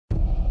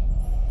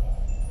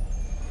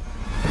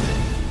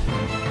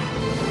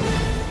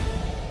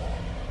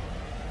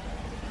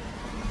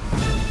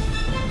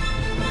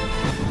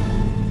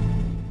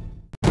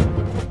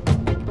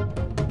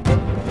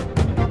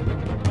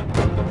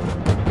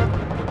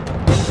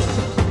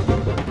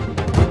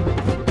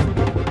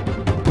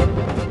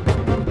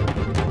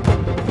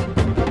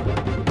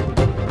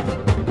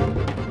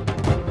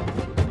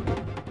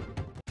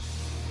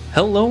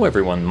Hello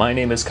everyone, my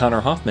name is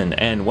Connor Hoffman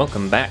and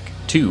welcome back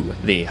to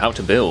the How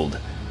to Build.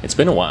 It's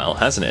been a while,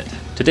 hasn't it?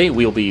 Today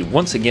we'll be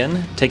once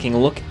again taking a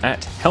look at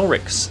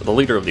Helryx, the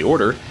leader of the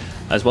Order,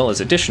 as well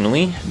as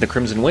additionally the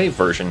Crimson Wave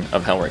version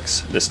of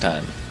Helryx this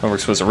time.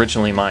 Helryx was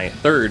originally my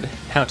third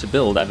How to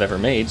Build I've ever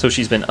made, so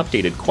she's been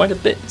updated quite a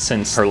bit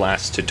since her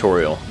last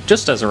tutorial.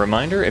 Just as a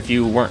reminder, if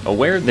you weren't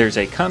aware, there's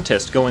a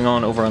contest going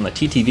on over on the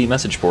TTV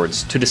message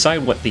boards to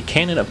decide what the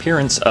canon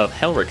appearance of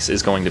Helryx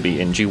is going to be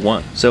in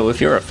G1. So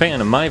if you're a fan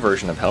of my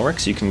version of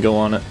Helryx, you can go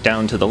on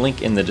down to the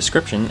link in the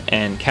description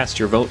and cast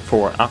your vote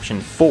for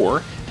option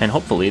 4, and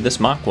hopefully this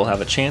mock will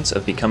have a chance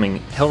of becoming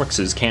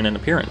Helryx's canon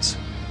appearance.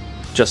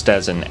 Just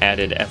as an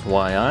added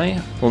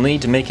FYI, we'll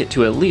need to make it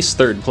to at least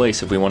 3rd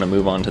place if we want to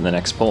move on to the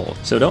next poll,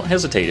 so don't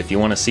hesitate if you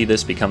want to see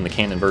this become the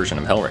canon version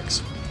of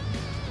Helryx.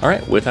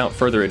 Alright, without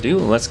further ado,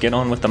 let's get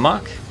on with the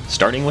mock,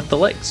 starting with the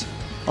legs.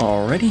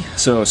 Alrighty,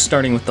 so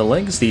starting with the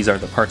legs, these are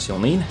the parts you'll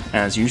need.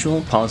 As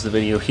usual, pause the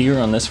video here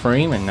on this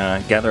frame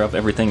and gather up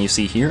everything you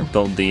see here,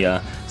 build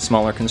the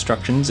smaller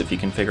constructions if you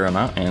can figure them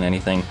out, and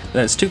anything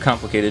that's too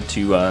complicated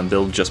to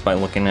build just by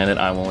looking at it,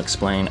 I will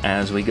explain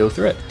as we go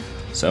through it.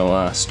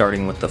 So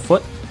starting with the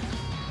foot,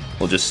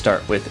 we'll just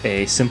start with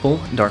a simple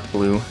dark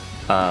blue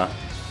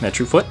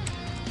Metru foot,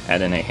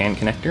 add in a hand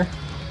connector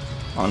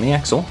on the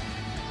axle.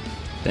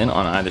 Then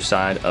on either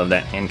side of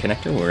that hand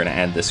connector we're going to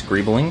add this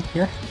greebling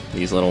here,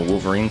 these little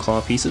Wolverine claw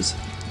pieces.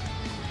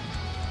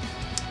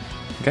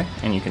 Okay,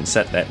 and you can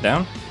set that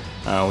down.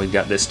 We've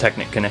got this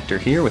Technic connector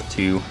here with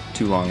two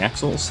long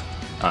axles,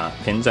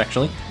 pins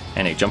actually,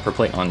 and a jumper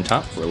plate on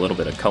top for a little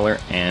bit of color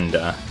and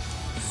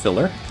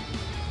filler.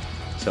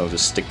 So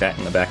just stick that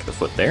in the back of the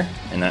foot there,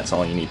 and that's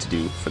all you need to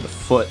do for the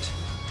foot.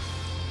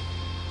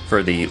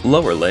 For the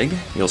lower leg,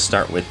 you'll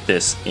start with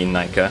this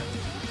Inika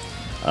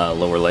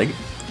lower leg,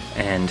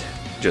 and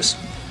just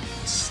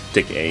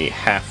stick a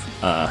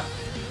half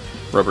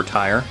rubber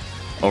tire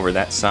over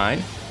that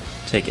side.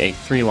 Take a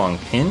 3 long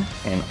pin,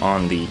 and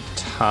on the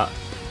top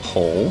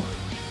hole,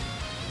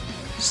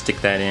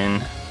 stick that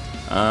in,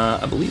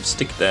 I believe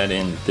stick that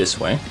in this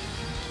way,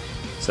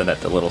 so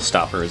that the little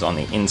stopper is on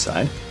the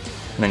inside.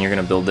 And then you're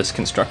going to build this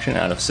construction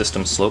out of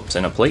system slopes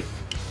and a plate,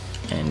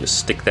 and just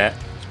stick that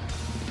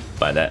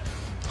by that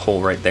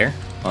hole right there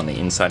on the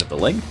inside of the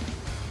leg,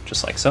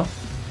 just like so.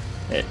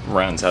 It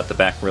rounds out the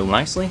back real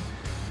nicely.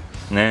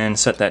 And then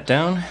set that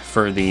down.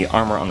 For the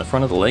armor on the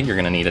front of the leg, you're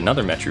going to need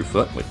another Metru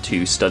foot with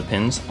 2 stud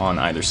pins on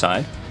either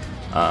side.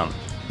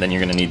 Then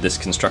you're going to need this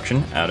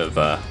construction out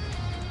of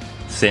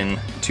thin,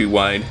 2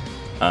 wide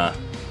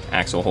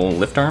axle hole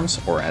lift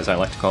arms, or as I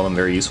like to call them,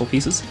 very useful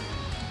pieces.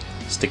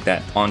 Stick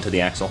that onto the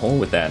axle hole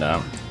with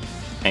that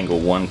angle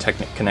 1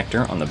 Technic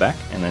connector on the back,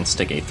 and then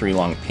stick a 3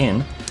 long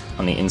pin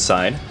on the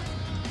inside,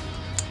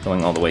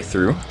 going all the way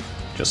through,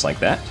 just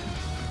like that.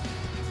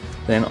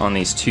 Then on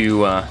these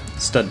 2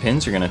 stud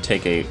pins, you're going to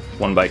take a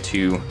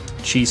 1x2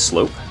 cheese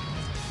slope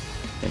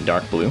in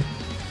dark blue,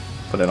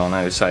 put it on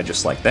either side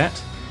just like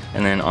that,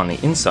 and then on the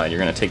inside you're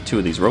going to take 2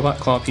 of these robot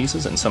claw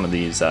pieces and some of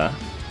these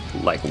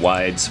like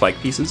wide spike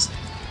pieces,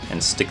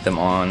 and stick them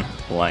on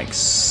like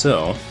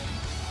so,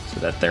 so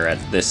that they're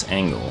at this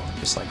angle,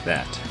 just like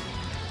that.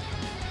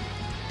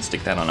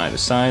 Stick that on either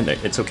side.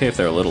 It's okay if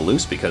they're a little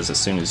loose, because as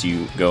soon as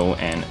you go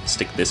and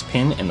stick this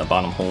pin in the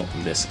bottom hole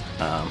of this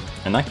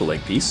Inika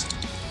leg piece,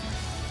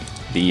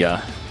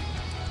 the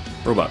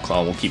robot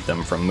claw will keep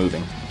them from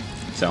moving.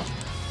 So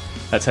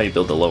that's how you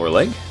build the lower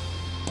leg.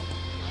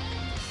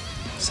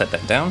 Set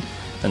that down.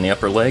 Then the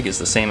upper leg is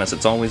the same as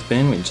it's always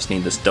been. We just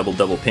need this double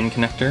pin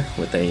connector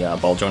with a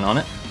ball joint on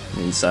it.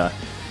 These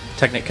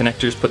Technic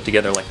connectors put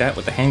together like that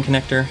with the hand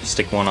connector.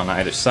 Stick one on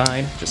either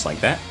side, just like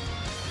that.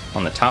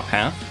 On the top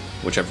half,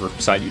 whichever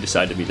side you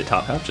decide to be the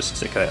top half, just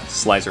stick a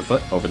slicer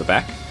foot over the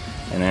back.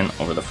 And then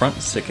over the front,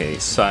 stick a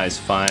size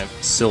 5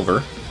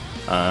 silver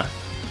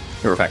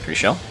Hero Factory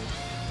shell.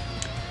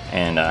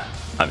 And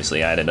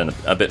obviously I added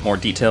a bit more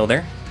detail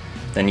there.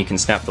 Then you can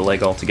snap the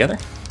leg all together,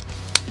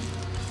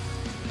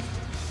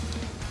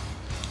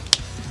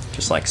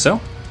 just like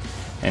so.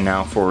 And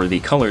now for the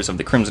colors of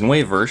the Crimson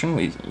Wave version,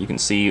 you can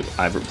see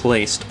I've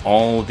replaced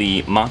all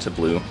the Mata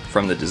blue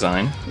from the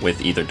design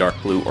with either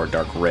dark blue or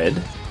dark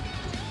red.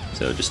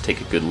 So just take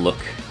a good look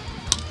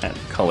at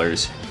the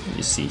colors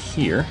you see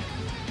here.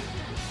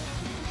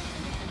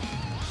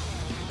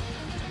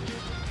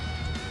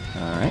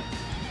 Alright,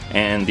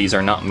 and these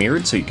are not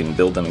mirrored, so you can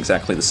build them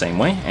exactly the same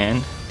way,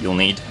 and you'll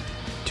need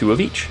 2 of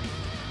each.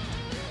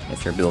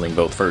 If you're building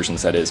both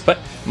versions, that is, but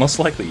most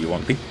likely you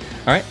won't be.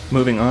 Alright,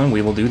 moving on,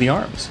 we will do the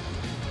arms.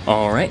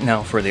 Alright,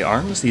 now for the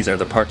arms, these are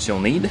the parts you'll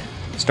need.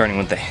 Starting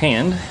with the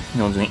hand,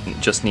 you'll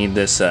just need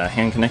this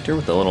hand connector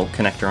with a little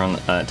connector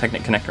on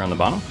Technic connector on the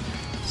bottom.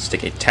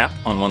 Stick a tap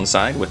on one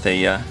side with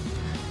a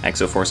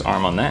Exoforce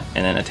arm on that,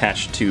 and then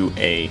attach to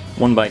a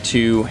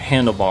 1x2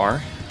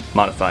 handlebar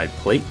modified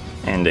plate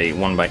and a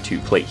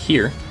 1x2 plate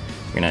here.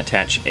 You're going to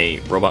attach a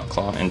robot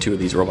claw and 2 of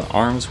these robot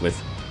arms with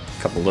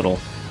a couple little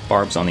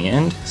barbs on the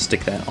end.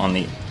 Stick that on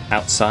the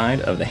outside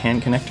of the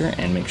hand connector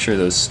and make sure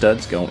those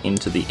studs go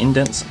into the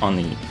indents on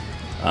the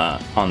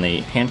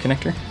hand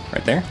connector.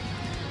 right there.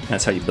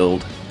 That's how you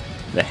build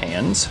the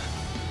hands.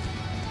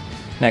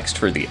 Next,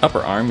 for the upper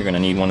arm, you're going to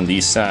need one of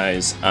these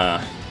size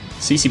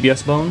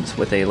CCBS bones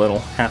with a little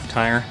half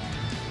tire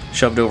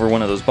shoved over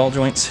one of those ball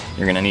joints.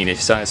 You're going to need a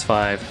size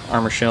 5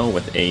 armor shell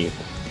with a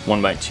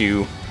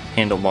 1x2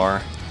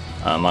 handlebar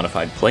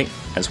modified plate,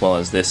 as well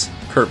as this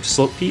curved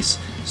slope piece.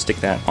 Stick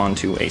that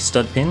onto a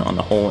stud pin on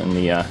the hole in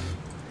the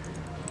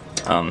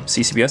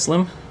CCBS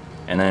limb,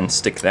 and then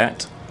stick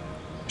that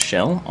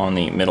shell on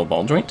the middle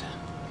ball joint.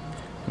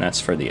 And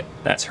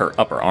that's her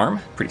upper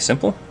arm. Pretty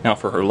simple. Now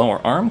for her lower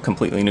arm,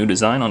 completely new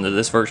design onto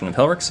this version of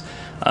Helryx.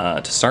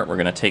 To start, we're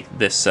going to take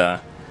this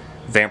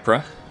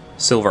Vampra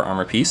silver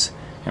armor piece,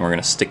 and we're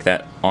going to stick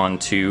that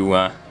onto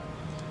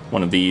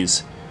one of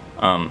these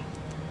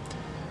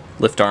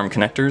lift arm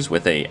connectors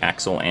with a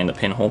axle and a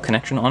pinhole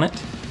connection on it.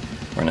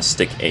 We're going to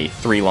stick a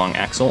 3 long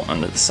axle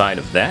on the side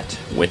of that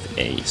with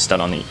a stud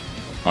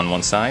on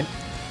one side.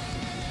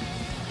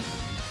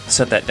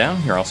 Set that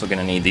down. You're also going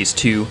to need these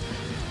 2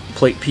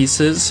 plate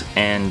pieces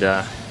and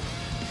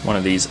one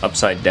of these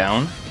upside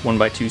down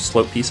 1x2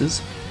 slope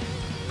pieces.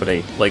 Put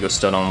a Lego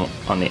stud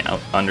on the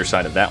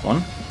underside of that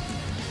one.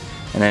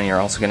 And then you're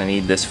also going to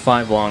need this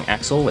 5 long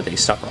axle with a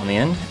stopper on the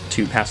end,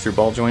 2 pass-through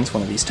ball joints,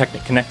 one of these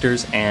Technic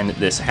connectors, and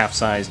this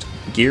half-sized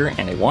gear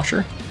and a washer.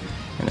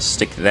 I'm going to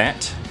stick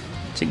that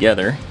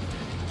together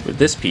with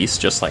this piece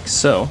just like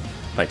so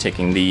by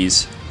taking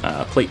these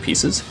plate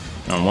pieces.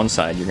 And on one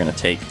side you're going to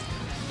take,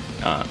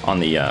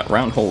 on the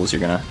round holes, you're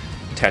going to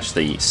attach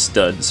the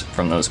studs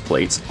from those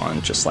plates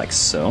on just like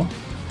so.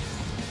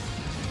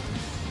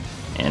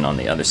 And on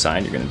the other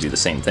side you're going to do the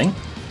same thing,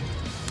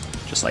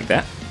 just like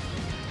that.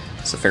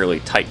 It's a fairly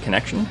tight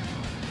connection.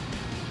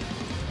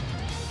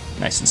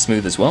 Nice and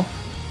smooth as well.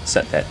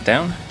 Set that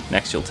down.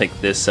 Next you'll take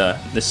this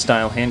this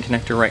style hand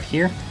connector right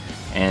here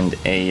and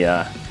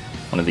a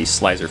one of these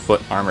slicer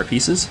foot armor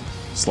pieces.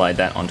 Slide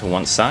that onto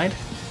one side.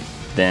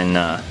 Then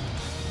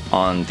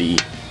on the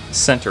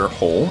center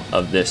hole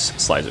of this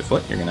slicer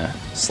foot, you're going to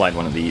slide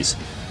one of these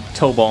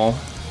toe ball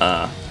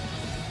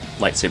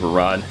lightsaber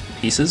rod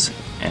pieces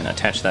and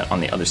attach that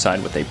on the other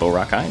side with a bow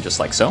rock eye, just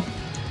like so.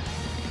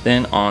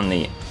 Then on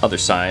the other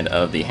side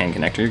of the hand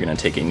connector, you're going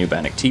to take a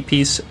pneumatic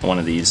T-piece, one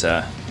of these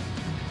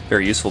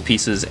very useful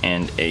pieces,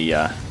 and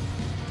a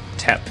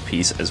tapped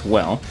piece as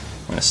well.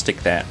 I'm going to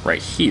stick that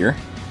right here,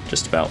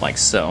 just about like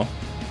so,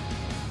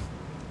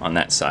 on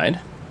that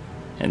side,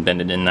 and bend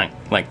it in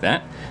like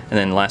that. And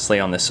then lastly,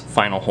 on this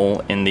final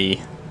hole in the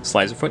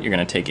slicer foot, you're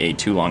going to take a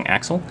 2 long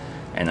axle,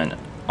 and then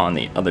on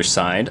the other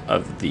side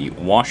of the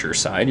washer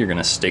side, you're going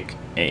to stick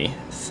a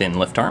thin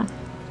lift arm,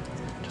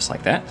 just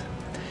like that.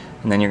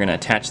 And then you're going to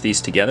attach these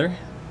together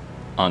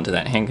onto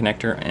that hand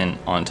connector and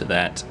onto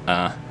that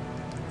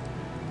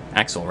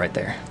axle right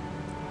there.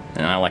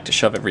 And I like to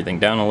shove everything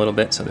down a little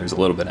bit so there's a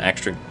little bit of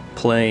extra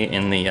play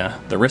in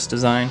the wrist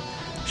design.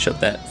 Shove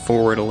that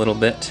forward a little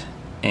bit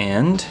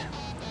and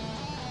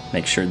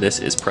make sure this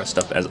is pressed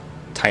up as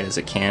tight as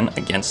it can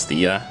against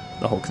the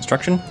whole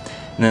construction.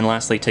 And then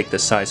lastly, take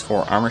this size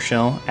 4 armor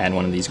shell, add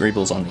one of these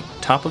greebles on the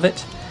top of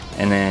it,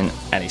 and then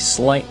at a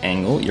slight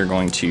angle you're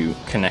going to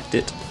connect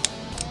it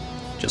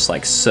just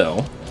like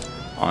so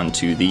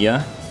onto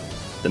the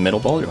middle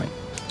ball joint.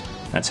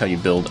 That's how you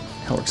build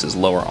Helryx's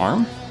lower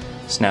arm,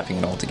 snapping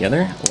it all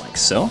together like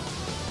so.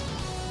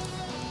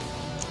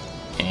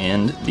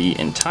 And the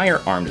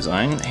entire arm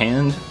design,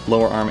 hand,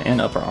 lower arm,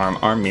 and upper arm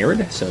are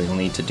mirrored, so you'll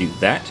need to do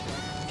that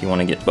if you want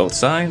to get both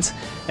sides.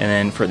 And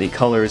then for the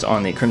colors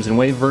on the Crimson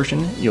Wave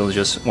version, you'll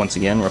just once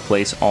again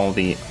replace all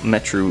the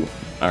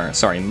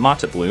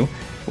Mata Blue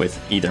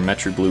with either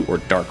Metru Blue or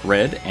Dark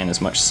Red, and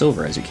as much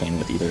silver as you can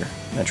with either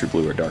Metru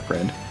Blue or Dark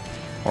Red,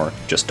 or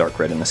just Dark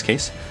Red in this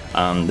case.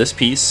 This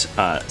piece,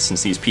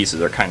 since these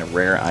pieces are kind of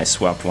rare, I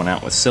swapped one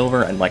out with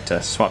silver. I'd like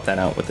to swap that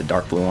out with the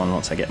Dark Blue one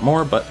once I get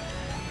more, but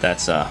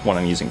that's what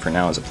I'm using for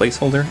now as a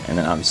placeholder. And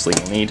then obviously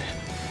you'll need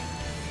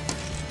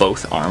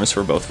both arms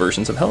for both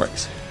versions of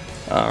Helryx.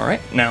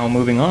 Alright, now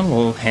moving on,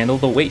 we'll handle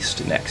the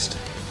waist next.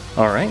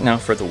 Alright, now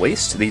for the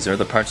waist, these are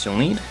the parts you'll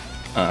need.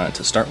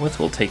 To start with,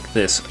 we'll take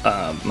this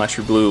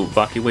Metru Blue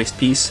Vaki waist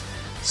piece,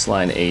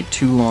 slide a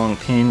 2 long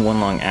pin,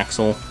 1 long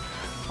axle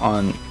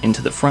on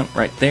into the front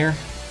right there,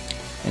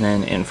 and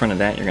then in front of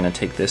that you're going to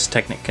take this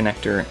Technic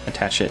connector,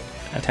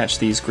 attach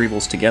these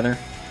greebles together,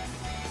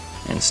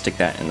 and stick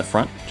that in the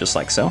front just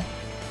like so.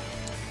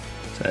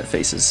 So that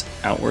faces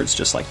outwards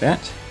just like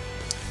that.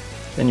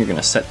 Then you're going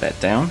to set that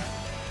down.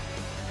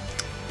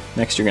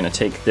 Next you're going to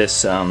take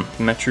this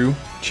Metru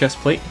chest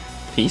plate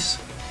piece,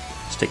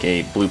 stick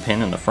a blue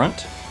pin in the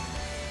front,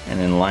 and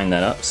then line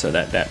that up so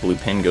that that blue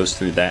pin goes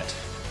through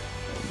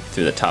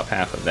the top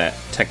half of that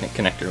Technic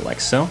connector like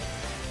so.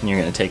 And you're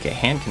going to take a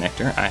hand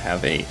connector. I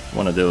have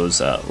one of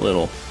those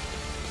little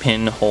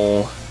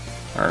pinhole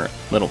or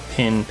little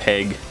pin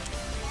peg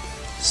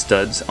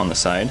studs on the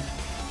side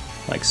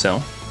like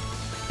so.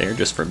 There,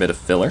 just for a bit of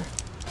filler.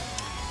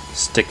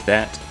 Stick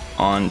that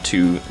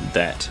onto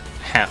that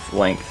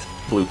half-length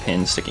blue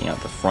pin sticking out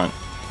the front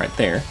right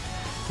there.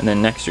 And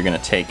then next you're going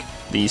to take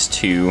these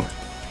 2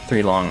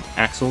 3 long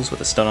axles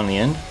with a stud on the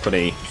end. Put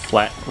a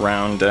flat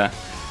round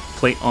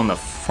plate on the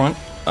front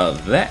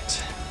of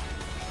that.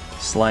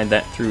 Slide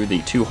that through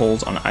the 2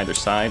 holes on either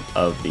side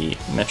of the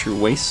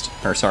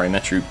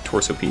Metru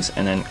torso piece,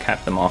 and then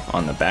cap them off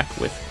on the back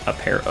with a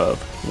pair of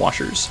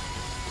washers.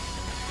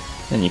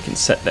 Then you can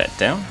set that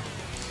down.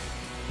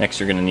 Next,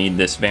 you're going to need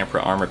this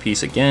Vampira armor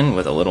piece again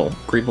with a little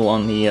greeble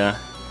on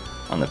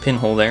the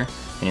pinhole there,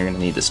 and you're going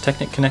to need this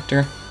Technic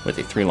connector with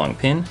a 3 long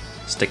pin.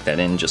 Stick that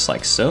in just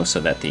like so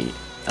that the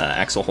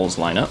axle holes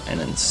line up, and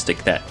then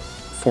stick that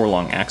 4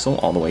 long axle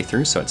all the way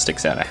through so it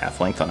sticks out a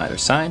half length on either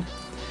side.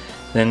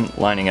 Then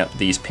lining up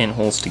these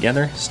pinholes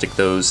together, stick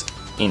those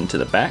into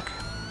the back,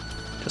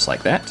 just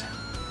like that.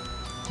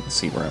 Let's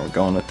see where we're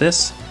going with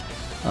this.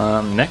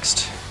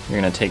 Next, you're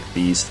going to take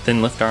these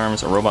thin lift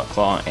arms, a robot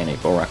claw, and a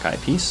Borak eye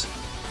piece,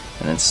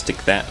 and then stick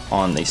that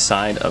on the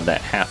side of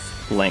that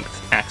half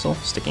length axle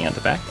sticking out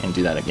the back, and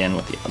do that again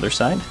with the other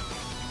side.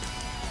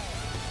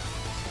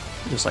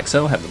 Just like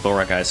so, have the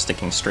Borak eyes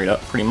sticking straight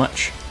up pretty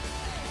much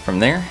from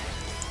there.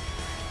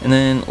 And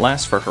then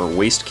last, for her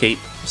waist cape /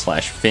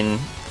 fin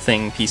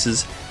thing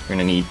pieces, you're going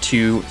to need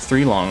 2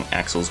 3 long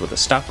axles with a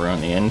stopper on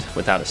the end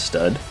without a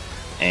stud,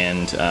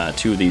 and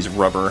 2 of these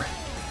rubber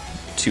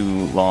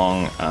 2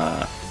 long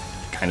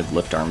kind of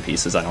lift arm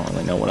pieces. I don't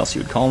really know what else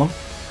you would call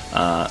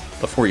them.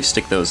 Before you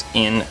stick those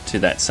in to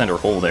that center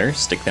hole there,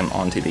 stick them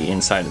onto the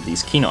inside of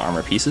these Kina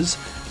armor pieces,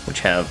 which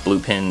have blue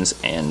pins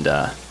and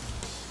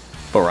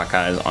Borak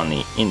eyes on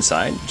the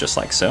inside, just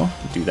like so.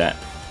 Do that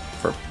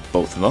for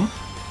both of them.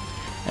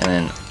 And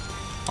then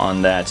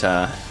on that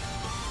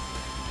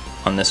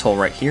on this hole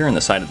right here in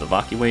the side of the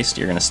Vaki waist,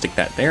 you're going to stick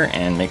that there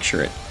and make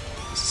sure it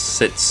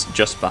sits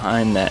just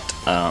behind that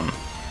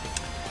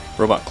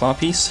robot claw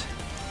piece.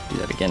 Do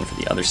that again for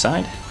the other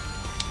side.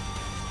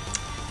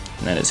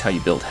 And that is how you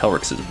build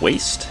Helryx's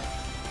waist.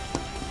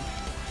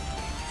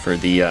 For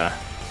the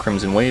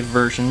Crimson Wave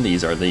version,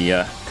 these are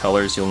the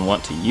colors you'll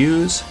want to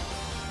use.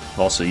 I've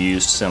also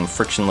used some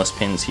frictionless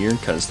pins here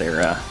because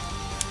they're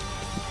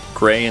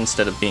gray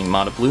instead of being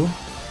Mata blue.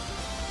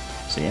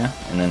 So yeah,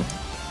 and then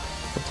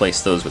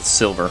replace those with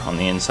silver on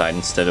the inside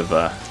instead of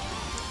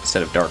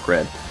dark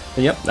red.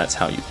 But yep, that's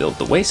how you build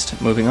the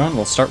waist. Moving on,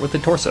 we'll start with the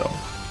torso.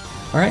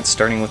 Alright,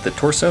 starting with the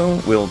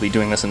torso, we'll be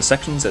doing this in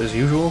sections as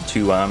usual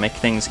to make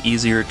things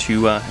easier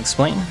to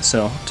explain.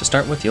 So to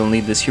start with, you'll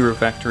need this Hero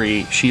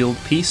Factory shield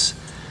piece.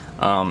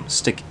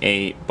 Stick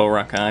a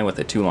Borak eye with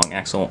a 2 long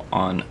axle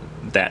on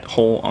that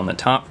hole on the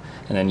top,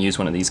 and then use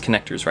one of these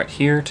connectors right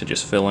here to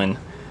just fill in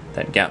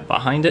that gap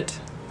behind it.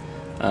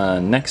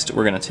 Next,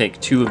 we're going to take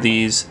 2 of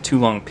these 2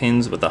 long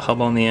pins with a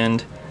hub on the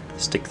end,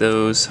 stick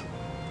those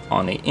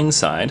on the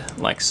inside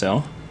like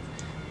so,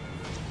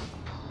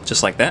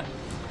 just like that.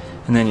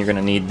 And then you're going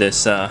to need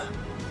this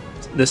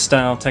this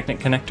style Technic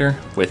connector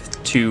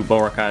with 2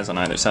 Borak eyes on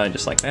either side,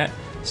 just like that.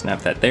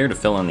 Snap that there to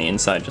fill in the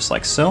inside, just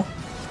like so.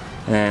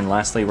 And then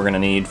lastly, we're going to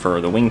need,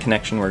 for the wing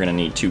connection, we're going to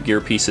need 2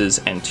 gear pieces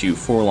and 2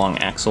 4 long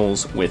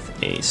axles with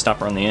a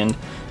stopper on the end.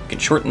 You can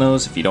shorten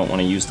those if you don't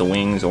want to use the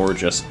wings, or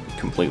just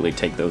completely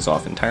take those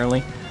off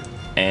entirely.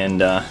 And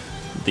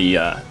the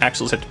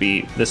axles have to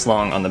be this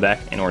long on the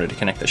back in order to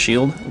connect the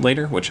shield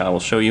later, which I will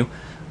show you.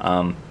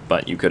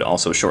 But you could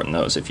also shorten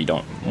those if you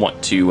don't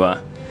want to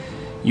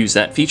use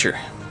that feature.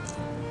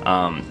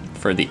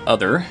 For the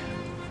other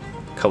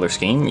color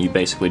scheme, you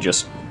basically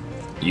just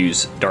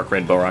use dark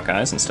red Borak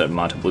eyes instead of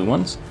Mata blue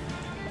ones.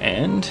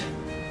 And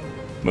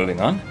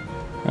moving on.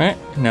 Alright,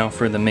 now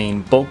for the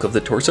main bulk of the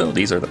torso,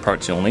 these are the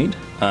parts you'll need.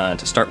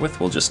 To start with,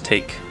 we'll just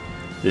take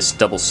this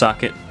double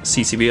socket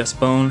CCBS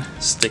bone,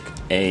 stick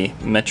a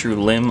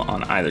Metru limb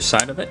on either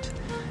side of it,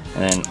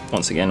 and then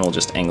once again we'll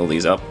just angle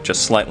these up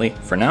just slightly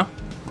for now.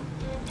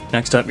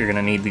 Next up, you're going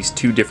to need these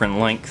 2 different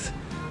length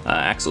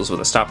axles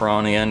with a stopper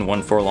on the end,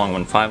 1 4 long,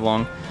 1 5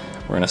 long.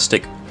 We're going to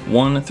stick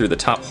one through the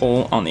top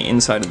hole on the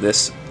inside of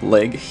this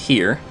leg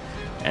here,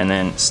 and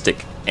then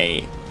stick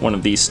one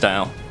of these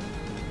style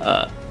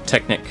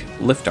Technic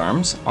lift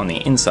arms on the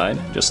inside,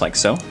 just like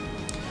so.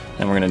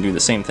 Then we're going to do the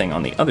same thing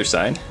on the other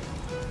side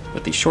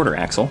with the shorter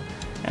axle,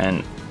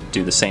 and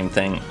do the same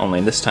thing,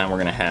 only this time we're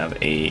going to have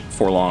a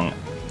 4 long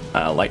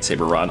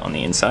lightsaber rod on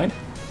the inside.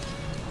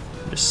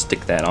 Just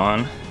stick that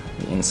on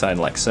the inside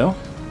like so.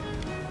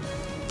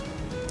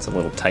 It's a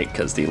little tight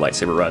because the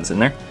lightsaber rod's in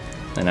there.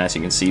 And as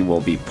you can see,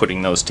 we'll be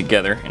putting those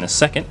together in a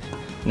second.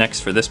 Next,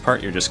 for this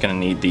part, you're just going to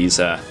need these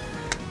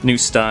new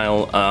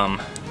style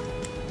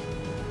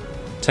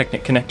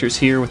Technic connectors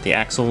here with the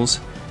axles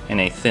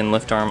and a thin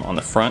lift arm on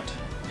the front,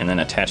 and then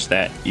attach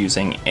that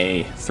using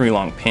a 3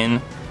 long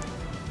pin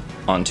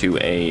onto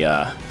a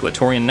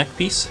Glatorian neck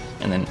piece,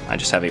 and then I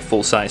just have a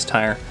full-size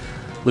tire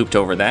looped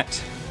over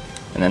that,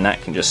 and then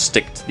that can just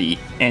stick to the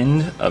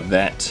end of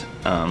that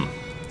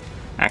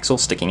axle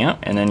sticking out,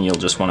 and then you'll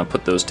just want to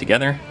put those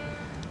together,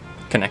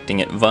 connecting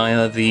it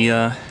via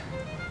the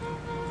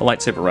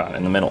lightsaber rod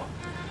in the middle.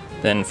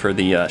 Then for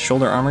the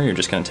shoulder armor, you're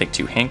just going to take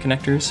 2 hand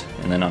connectors,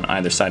 and then on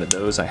either side of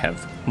those I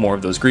have more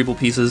of those greeble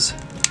pieces.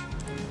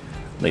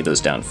 Lay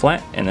those down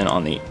flat, and then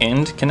on the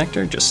end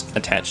connector just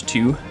attach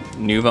 2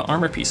 Nuva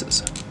armor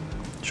pieces,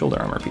 shoulder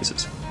armor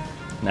pieces.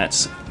 And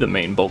that's the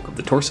main bulk of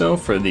the torso.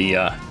 For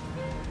the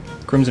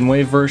Crimson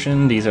Wave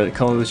version, these are the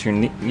colors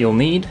you'll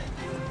need.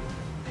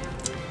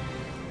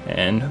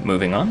 And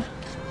moving on.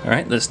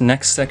 Alright, this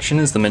next section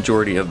is the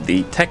majority of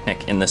the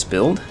Technic in this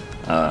build.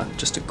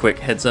 Just a quick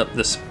heads up,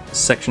 this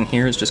section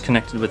here is just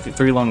connected with the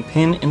 3-long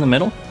pin in the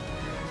middle.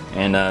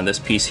 And this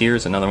piece here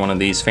is another one of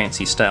these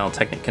fancy style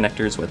Technic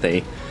connectors with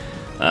a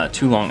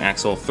 2-long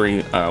axle,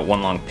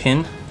 1-long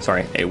pin.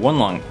 Sorry, a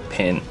 1-long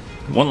pin,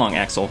 1-long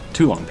axle,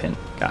 2-long pin.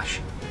 Gosh,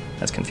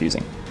 that's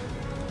confusing.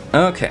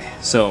 Okay,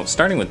 so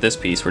starting with this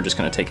piece, we're just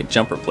going to take a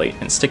jumper plate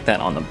and stick that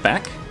on the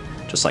back,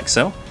 just like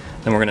so.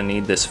 Then we're going to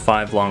need this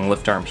 5-long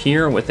lift arm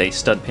here with a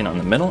stud pin on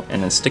the middle,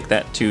 and then stick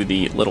that to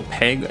the little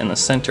peg in the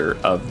center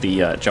of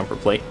the jumper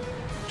plate,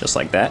 just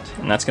like that.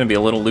 And that's going to be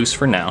a little loose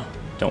for now.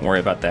 Don't worry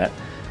about that.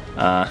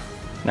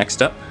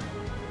 Next up,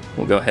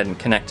 we'll go ahead and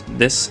connect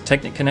this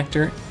Technic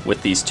connector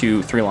with these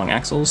two 3-long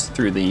axles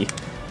through the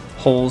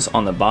holes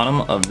on the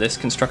bottom of this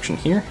construction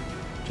here,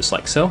 just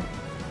like so.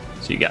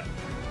 So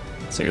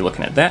you're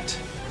looking at that.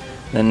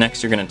 Then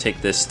next you're going to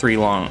take this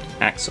 3-long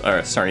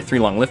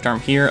lift arm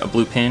here, a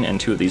blue pin, and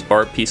 2 of these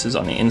barb pieces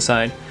on the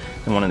inside,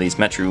 and 1 of these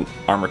Metru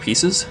armor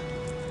pieces.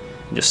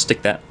 And just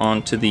stick that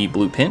onto the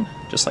blue pin,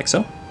 just like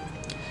so.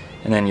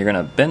 And then you're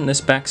going to bend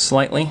this back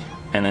slightly,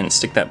 and then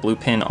stick that blue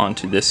pin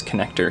onto this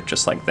connector,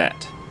 just like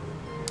that.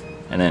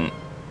 And then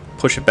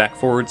push it back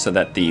forward so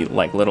that the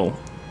little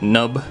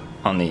nub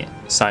on the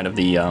side of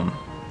the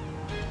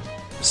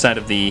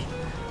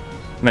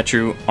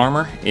Metru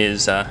armor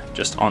is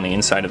just on the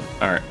inside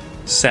of, or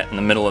set in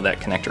the middle of that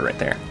connector right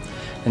there.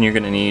 And you're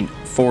going to need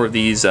 4 of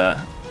these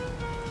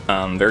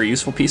very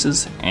useful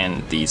pieces,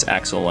 and these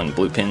axle and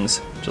blue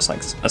pins, just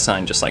like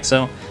assigned, just like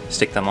so.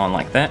 Stick them on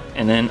like that,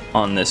 and then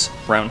on this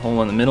round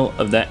hole in the middle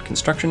of that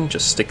construction,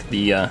 just stick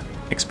the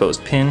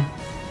exposed pin,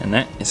 and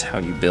that is how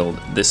you build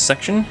this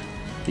section.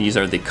 These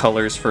are the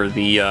colors for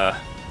the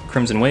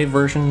Crimson Wave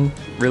version.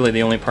 Really,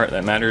 the only part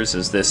that matters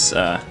is this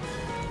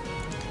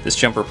this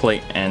jumper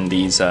plate and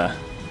these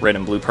red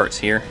and blue parts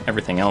here.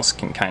 Everything else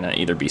can kind of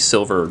either be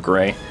silver or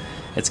gray.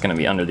 It's going to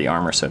be under the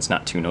armor, so it's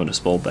not too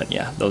noticeable, but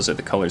yeah, those are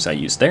the colors I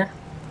used there.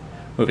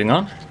 Moving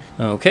on.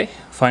 Okay,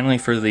 finally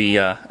for the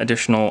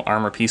additional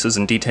armor pieces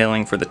and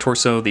detailing for the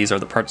torso, these are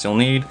the parts you'll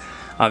need.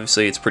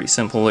 Obviously it's pretty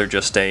simple. They're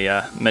just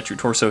a Metru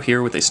torso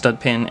here with a stud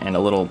pin and a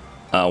little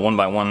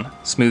 1x1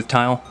 smooth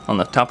tile on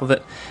the top of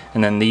it.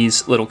 And then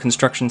these little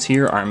constructions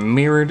here are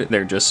mirrored.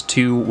 They're just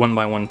 2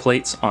 1x1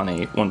 plates on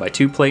a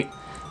 1x2 plate,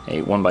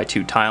 a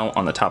 1x2 tile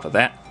on the top of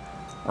that,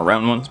 a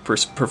round one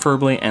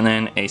preferably, and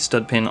then a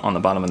stud pin on the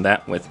bottom of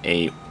that with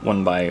a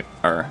 1-long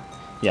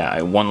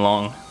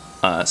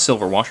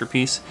silver washer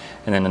piece,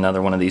 and then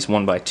another one of these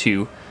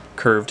 1x2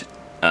 curved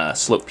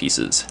slope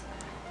pieces.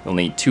 You'll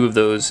need 2 of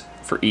those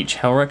for each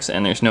Helryx,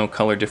 and there's no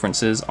color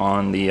differences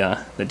on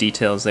the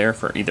details there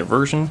for either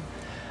version.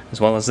 As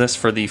well as this,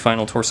 for the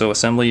final torso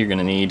assembly, you're going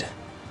to need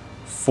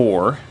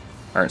 2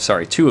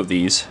 of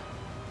these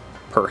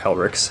per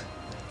Helryx.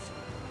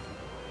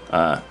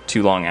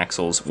 2 long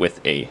axles with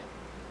a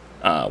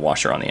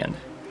washer on the end.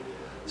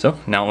 So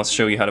now let's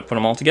show you how to put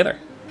them all together.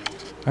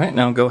 Alright,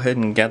 now go ahead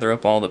and gather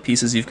up all the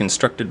pieces you've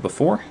constructed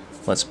before.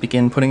 Let's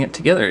begin putting it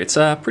together. It's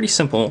a pretty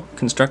simple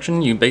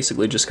construction. You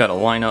basically just got to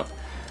line up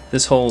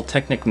this whole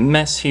Technic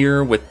mess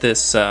here with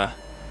this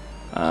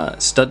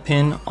stud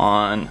pin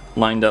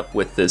lined up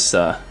with this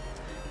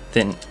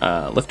thin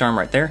lift arm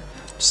right there.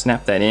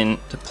 Snap that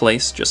into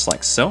place just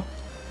like so.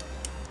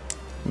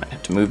 You might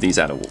have to move these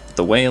out of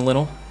the way a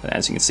little, but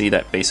as you can see,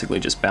 that basically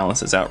just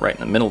balances out right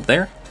in the middle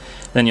there.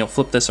 Then you'll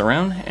flip this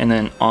around, and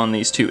then on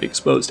these 2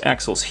 exposed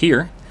axles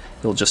here,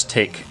 you'll just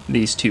take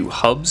these 2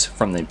 hubs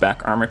from the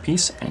back armor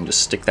piece and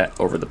just stick that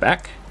over the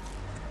back,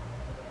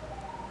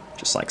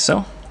 just like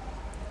so.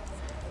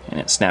 And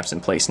it snaps in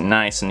place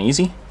nice and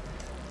easy.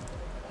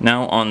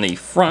 Now on the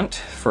front,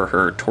 for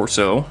her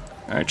torso,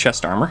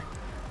 chest armor,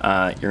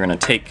 you're going to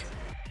take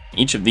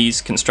each of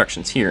these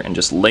constructions here and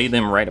just lay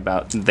them right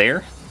about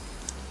there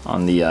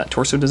on the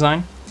torso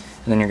design.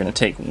 And then you're going to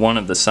take one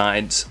of the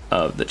sides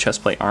of the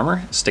chest plate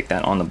armor, stick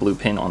that on the blue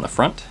pin on the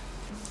front,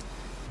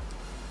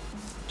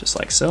 just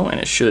like so,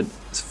 and it should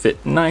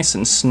fit nice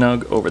and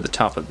snug over the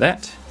top of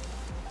that.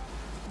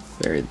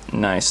 Very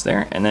nice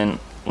there. And then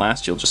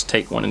last, you'll just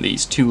take one of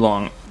these 2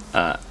 long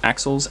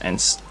axles and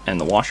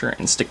the washer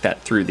and stick that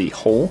through the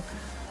hole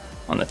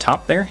on the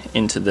top there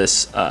into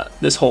this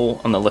this hole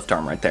on the lift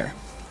arm right there.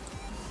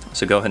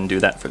 So go ahead and do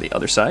that for the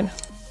other side.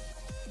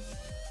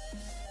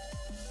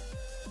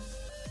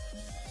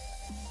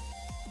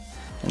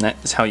 And that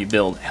is how you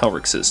build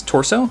Helryx's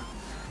torso.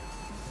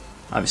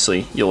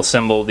 Obviously, you'll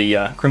assemble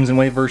the Crimson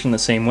Wave version the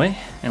same way,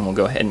 and we'll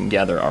go ahead and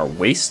gather our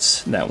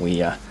waists that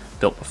we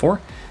built before.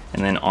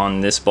 And then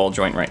on this ball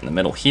joint right in the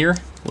middle here,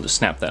 we'll just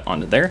snap that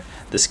onto there.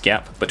 This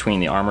gap between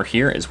the armor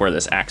here is where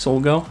this axle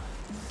will go.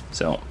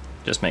 So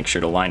just make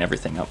sure to line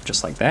everything up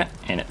just like that,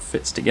 and it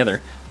fits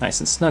together nice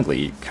and snugly.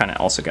 You kind of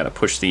also got to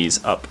push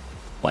these up,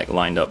 like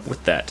lined up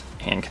with that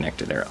hand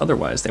connector there.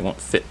 Otherwise, they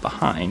won't fit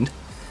behind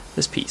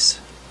this piece.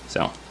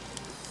 So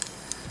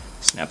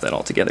snap that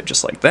all together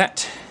just like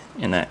that.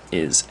 And that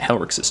is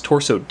Helryx's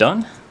torso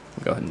done.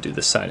 We'll go ahead and do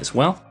this side as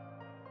well.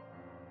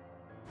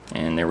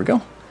 And there we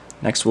go.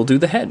 Next we'll do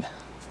the head.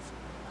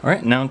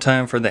 Alright, now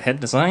time for the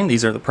head design.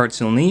 These are the parts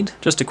you'll need.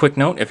 Just a quick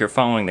note, if you're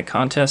following the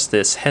contest,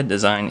 this head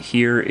design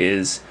here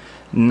is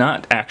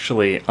not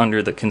actually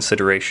under the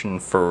consideration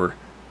for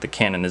the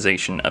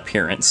canonization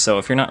appearance. So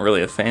if you're not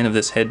really a fan of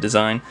this head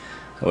design,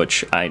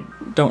 which I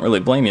don't really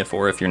blame you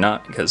for if you're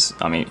not, because,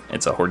 I mean,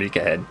 it's a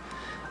Hordika head.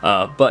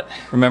 But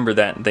remember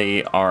that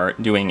they are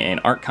doing an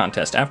art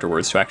contest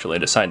afterwards to actually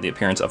decide the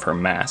appearance of her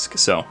mask,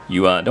 so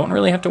you don't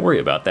really have to worry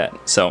about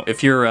that. So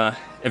if you're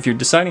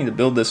deciding to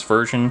build this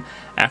version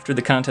after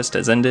the contest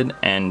has ended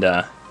and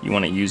you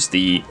want to use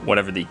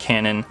whatever the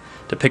canon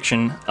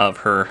depiction of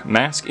her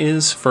mask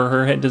is for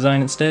her head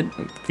design instead,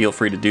 feel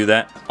free to do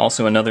that.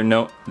 Also, another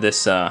note,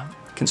 this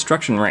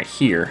construction right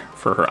here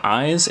for her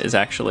eyes is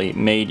actually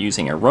made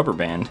using a rubber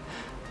band,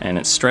 and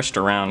it's stretched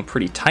around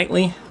pretty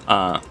tightly.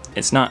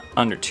 It's not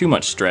under too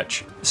much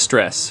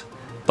stress,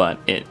 but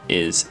it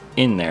is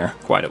in there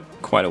quite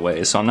a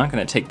ways. So I'm not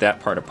going to take that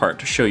part apart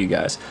to show you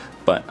guys,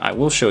 but I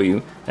will show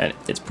you that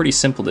it's pretty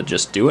simple to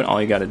just do it.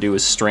 All you got to do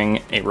is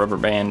string a rubber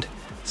band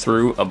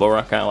through a bow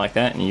rock eye like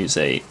that, and use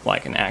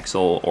like an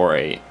axle or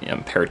a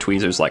pair of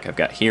tweezers like I've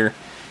got here.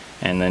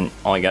 And then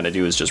all you got to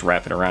do is just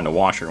wrap it around a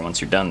washer once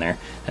you're done there,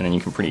 and then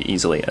you can pretty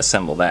easily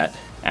assemble that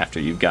after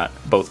you've got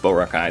both bow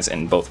rock eyes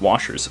and both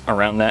washers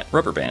around that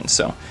rubber band.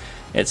 So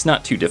it's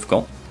not too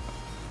difficult.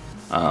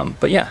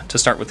 But yeah, to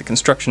start with the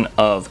construction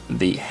of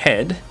the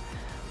head,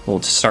 we'll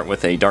just start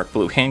with a dark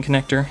blue hand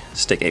connector,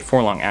 stick a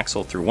 4-long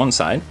axle through one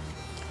side,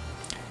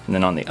 and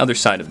then on the other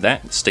side of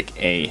that, stick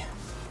a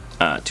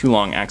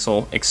 2-long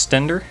axle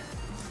extender.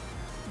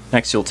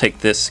 Next, you'll take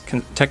this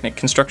Technic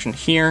construction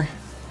here,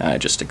 I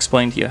just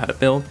explained to you how to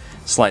build,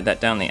 slide that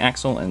down the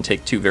axle, and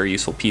take 2 very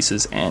useful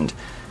pieces and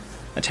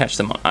attach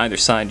them on either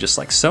side just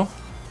like so.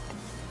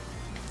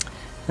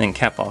 Then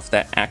cap off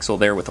that axle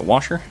there with a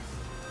washer.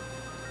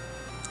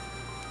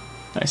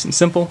 Nice and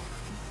simple.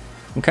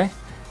 Okay,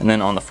 and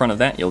then on the front of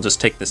that, you'll just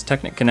take this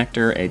Technic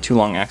connector, a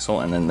 2-long axle,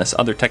 and then this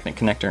other Technic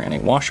connector and a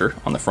washer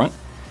on the front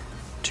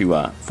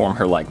to form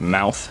her like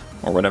mouth,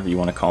 or whatever you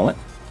want to call it,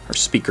 her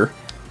speaker.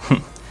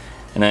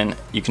 And then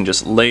you can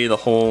just lay the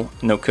whole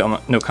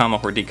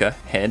Nokama Hordika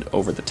head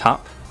over the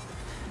top.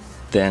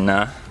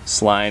 Then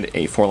slide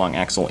a 4-long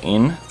axle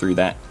in through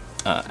that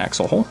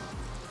axle hole.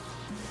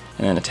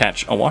 And then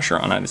attach a washer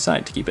on either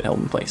side to keep it held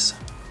in place.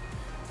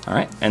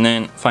 Alright, and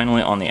then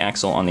finally on the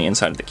axle on the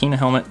inside of the Kina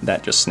helmet,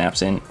 that just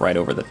snaps in right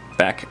over the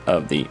back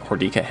of the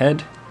Hordika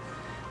head.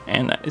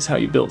 And that is how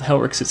you build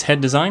Helryx's head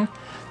design.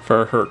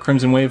 For her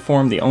Crimson Wave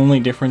form, the only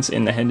difference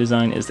in the head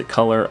design is the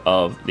color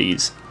of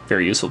these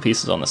very useful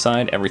pieces on the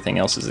side. Everything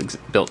else is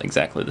built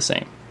exactly the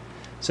same.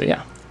 So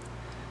yeah.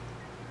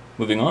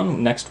 Moving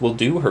on, next we'll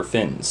do her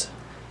fins.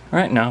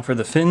 Alright, now for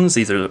the fins,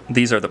 these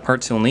are the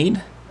parts you'll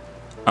need.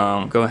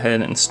 Go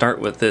ahead and start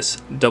with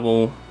this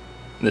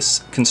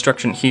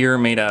construction here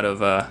made out of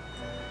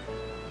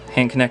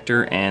hand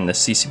connector and the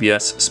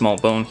CCBS small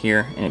bone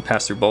here and a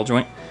pass-through ball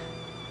joint.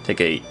 Take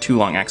a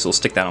 2-long axle,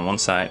 stick that on one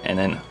side, and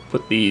then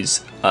put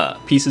these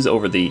pieces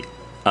over the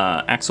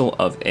axle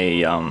of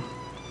a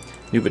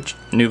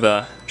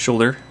Nuva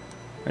shoulder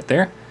right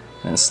there,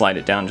 and slide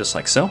it down just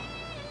like so.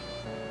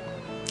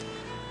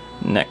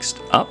 Next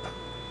up,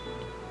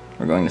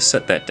 we're going to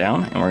set that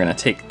down, and we're going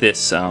to take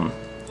this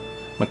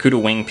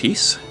Makuta wing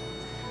piece,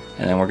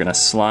 and then we're going to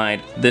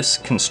slide this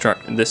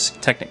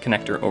Technic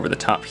connector over the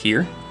top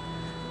here,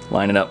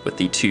 line it up with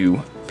the 2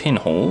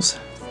 pinholes,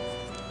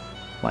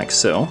 like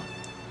so,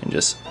 and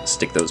just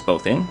stick those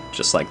both in,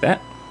 just like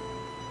that.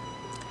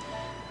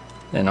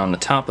 Then on the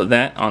top of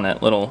that, on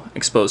that little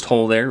exposed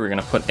hole there, we're going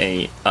to put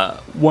a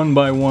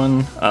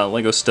 1x1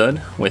 Lego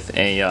stud with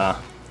a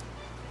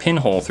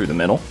pinhole through the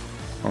middle.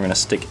 We're going to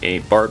stick a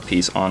barb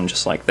piece on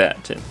just like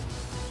that to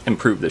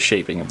improve the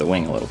shaping of the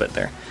wing a little bit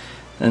there.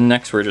 And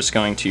next we're just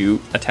going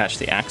to attach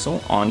the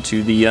axle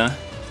onto the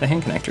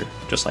hand connector,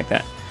 just like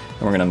that.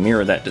 And we're going to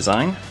mirror that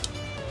design,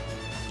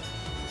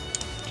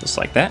 just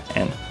like that.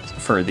 And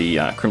for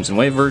the Crimson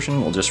Wave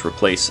version, we'll just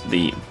replace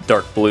the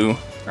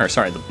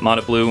the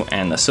Mata blue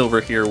and the silver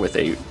here with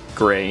a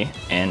gray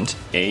and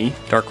a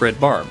dark red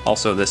barb.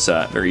 Also, this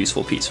very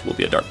useful piece will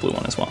be a dark blue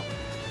one as well.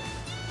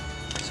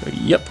 So,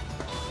 yep.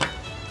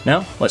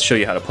 Now, let's show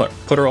you how to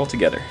put her all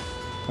together.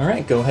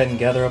 Alright, go ahead and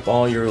gather up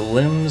all your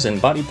limbs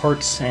and body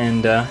parts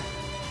and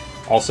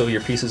also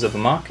your pieces of the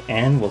mock,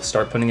 and we'll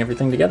start putting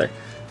everything together.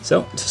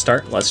 So, to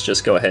start, let's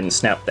just go ahead and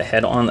snap the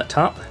head on the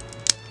top,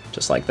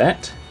 just like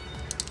that.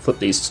 Flip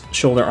these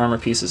shoulder armor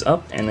pieces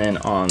up, and then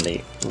on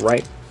the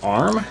right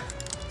arm,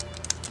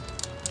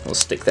 we'll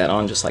stick that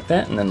on just like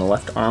that, and then the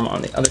left arm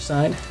on the other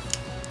side.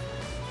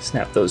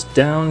 Snap those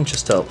down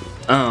just to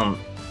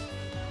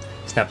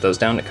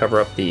cover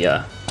up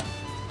the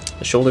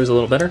shoulders a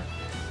little better.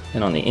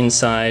 And on the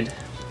inside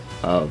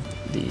of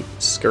the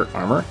skirt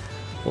armor,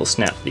 we'll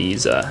snap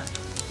these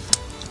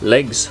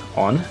legs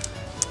on.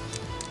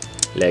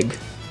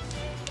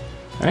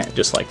 Alright,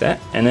 just like that.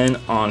 And then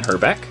on her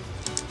back,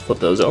 flip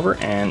those over,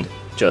 and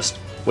just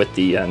with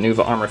the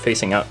Nuva armor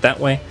facing out that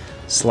way,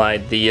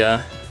 slide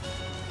the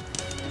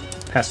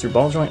pass-through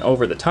ball joint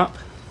over the top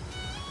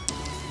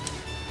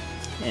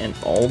and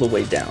all the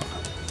way down,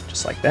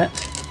 just like that.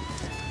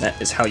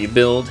 That is how you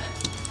build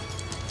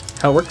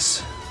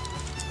Helryx.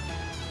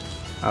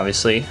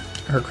 Obviously,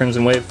 her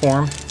Crimson Wave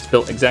form is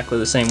built exactly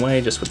the same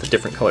way, just with the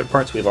different colored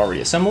parts we've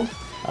already assembled.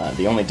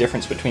 The only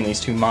difference between these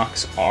two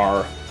MOCs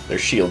are their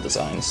shield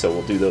designs, so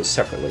we'll do those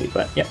separately,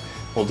 but yeah,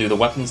 we'll do the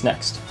weapons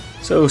next.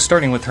 So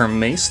starting with her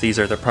mace, these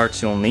are the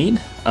parts you'll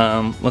need.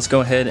 Let's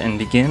go ahead and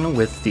begin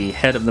with the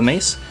head of the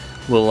mace.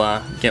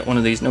 We'll get one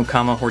of these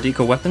Nokama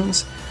Hordika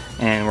weapons,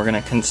 and we're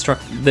going to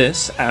construct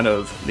this out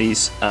of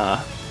these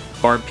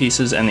barb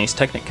pieces and these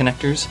Technic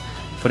connectors.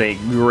 Put a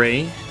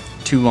gray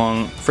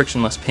 2-long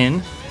frictionless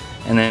pin,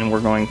 and then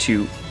we're going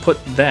to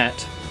put that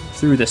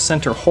through the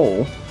center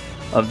hole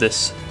of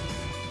this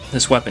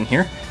weapon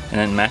here, and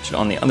then match it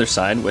on the other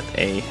side with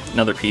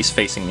another piece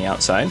facing the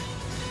outside.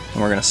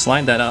 And we're going to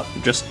slide that up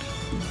just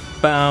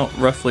about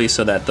roughly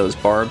so that those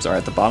barbs are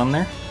at the bottom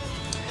there.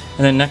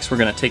 And then next we're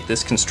going to take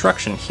this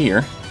construction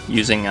here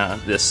using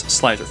this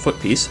slicer foot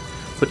piece,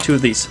 put 2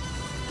 of these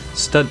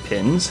stud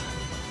pins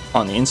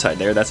on the inside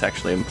there. That's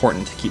actually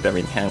important to keep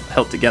everything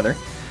held together.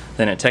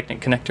 Then a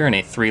Technic connector and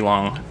a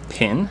 3-long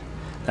pin.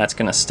 That's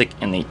going to stick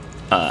in the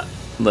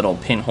little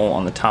pinhole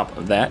on the top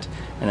of that,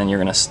 and then you're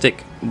going to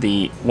stick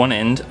the one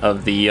end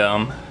of the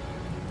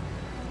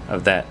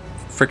of that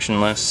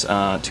frictionless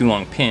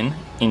 2-long pin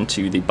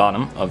into the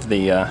bottom of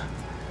the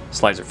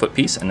slicer foot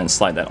piece, and then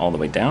slide that all the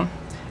way down.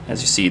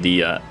 As you see,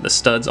 the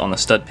studs on the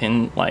stud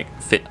pin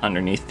fit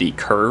underneath the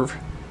curve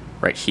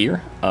right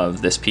here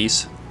of this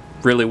piece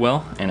really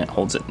well, and it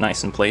holds it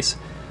nice in place,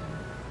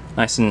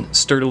 nice and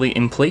sturdily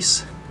in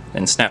place.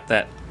 Then snap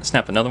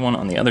another one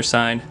on the other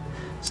side,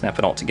 snap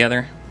it all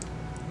together.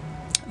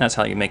 That's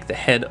how you make the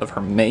head of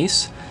her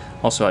mace.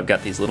 Also, I've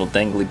got these little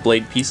dangly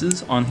blade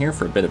pieces on here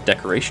for a bit of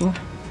decoration,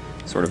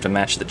 sort of to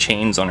match the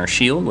chains on her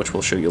shield, which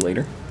we'll show you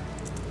later.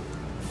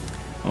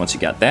 And once you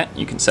got that,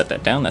 you can set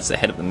that down. That's the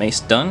head of the mace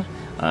done.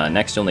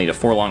 Next, you'll need a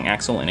 4-long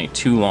axle and a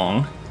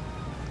 2-long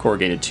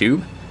corrugated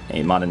tube,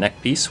 a Mata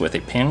neck piece with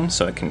a pin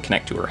so it can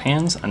connect to her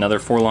hands, another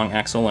 4-long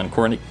axle and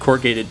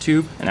corrugated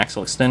tube, an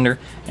axle extender,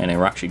 and a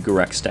Rakshi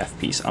Gurek staff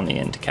piece on the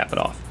end to cap it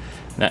off.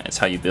 And that is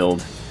how you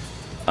build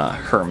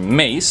her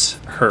mace.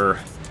 Her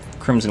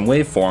Crimson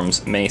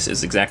Waveforms mace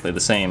is exactly the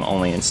same,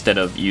 only instead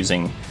of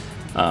using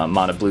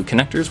Mata blue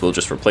connectors, we'll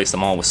just replace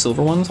them all with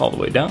silver ones all the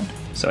way down,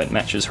 so it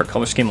matches her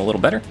color scheme a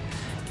little better.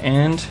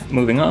 And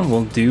moving on,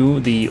 we'll do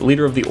the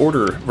Leader of the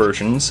Order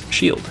version's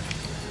shield.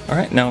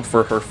 Alright, now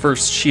for her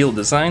first shield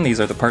design,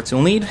 these are the parts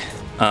you'll need.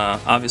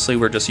 Obviously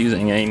we're just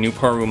using a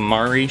Nuparu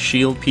Mari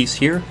shield piece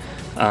here,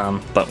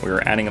 but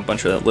we're adding a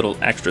bunch of little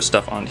extra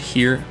stuff on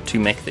here to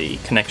make the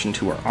connection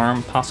to her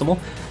arm possible.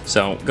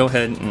 So go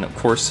ahead and of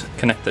course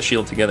connect the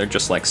shield together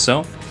just like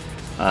so.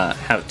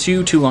 Have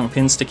 2 2-long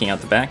pins sticking out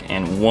the back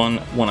and 2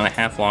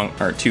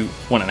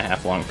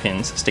 1.5 long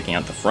pins sticking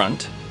out the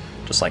front,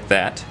 just like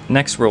that.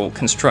 Next we'll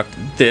construct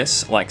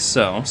this like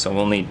so. So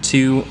we'll need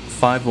 2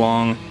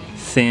 5-long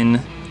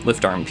thin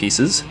lift arm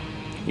pieces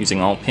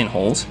using all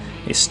pinholes,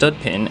 a stud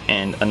pin,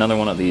 and another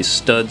one of these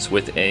studs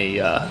with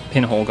a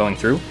pinhole going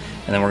through,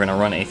 and then we're going to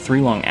run a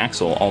 3-long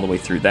axle all the way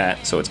through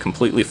that so it's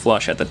completely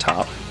flush at the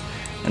top.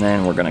 And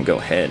then we're going to go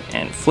ahead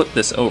and flip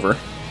this over,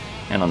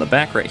 and on the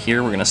back right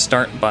here we're going to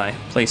start by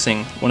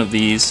placing one of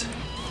these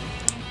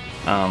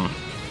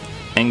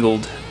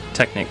angled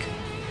Technic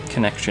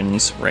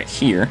connections right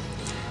here,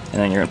 and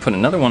then you're going to put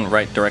another one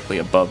right directly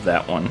above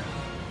that one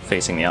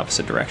facing the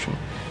opposite direction.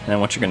 And then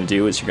what you're going to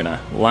do is you're going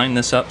to line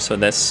this up so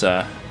this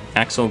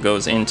axle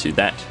goes into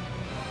that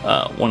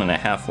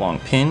 1.5 long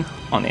pin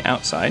on the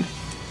outside,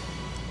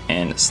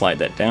 and slide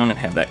that down and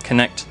have that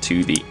connect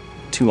to the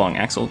 2-long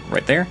axle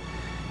right there.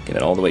 Get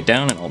it all the way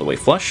down and all the way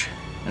flush,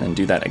 and then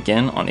do that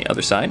again on the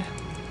other side,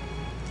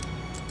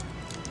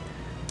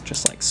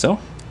 just like so.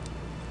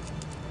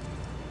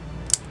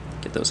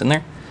 Get those in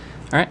there.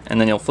 Alright,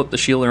 and then you'll flip the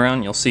shield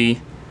around. You'll see,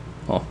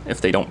 well,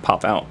 if they don't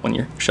pop out when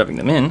you're shoving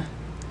them in,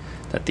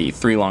 that the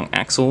 3-long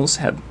axles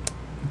have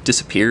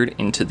disappeared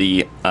into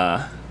the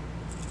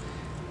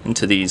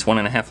into these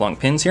 1.5 long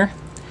pins here.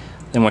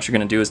 Then what you're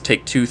going to do is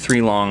take 2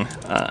 3-long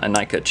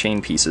Anika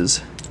chain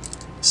pieces,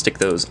 stick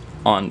those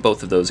on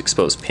both of those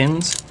exposed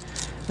pins,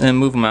 and then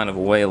move them out of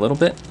the way a little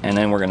bit. And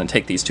then we're going to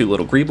take these 2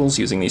 little greebles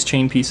using these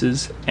chain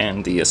pieces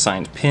and the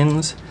assigned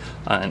pins.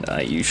 And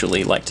I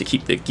usually like to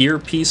keep the gear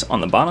piece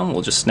on the bottom.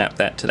 We'll just snap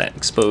that to that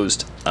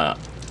exposed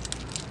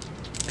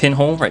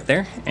pinhole right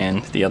there,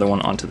 and the other one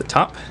onto the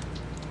top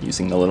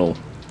using the little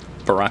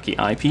Baraki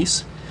eye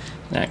piece.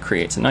 That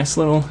creates a nice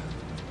little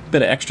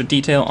bit of extra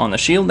detail on the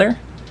shield there,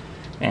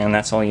 and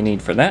that's all you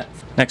need for that.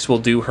 Next we'll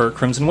do her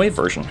Crimson Wave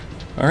version.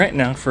 Alright,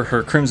 now for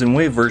her Crimson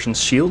Wave version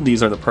shield,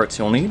 these are the parts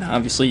you'll need.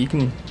 Obviously you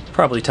can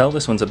probably tell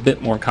this one's a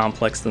bit more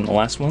complex than the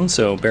last one,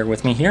 so bear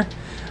with me here.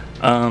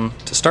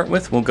 To start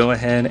with, we'll go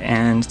ahead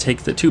and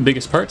take the 2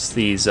 biggest parts,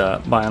 these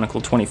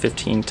Bionicle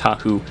 2015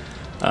 Tahu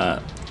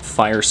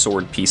fire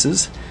sword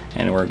pieces,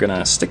 and we're going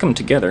to stick them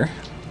together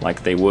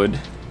like they would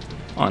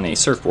on a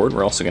surfboard.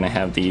 We're also going to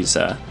have these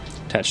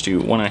attached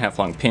to 1.5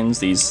 long pins,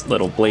 these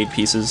little blade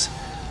pieces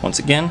once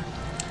again.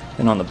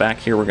 And on the back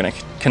here we're going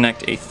to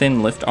connect a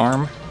thin lift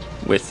arm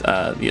with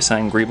the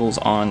assigned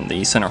greebles on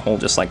the center hole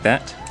just like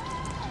that.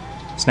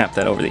 Snap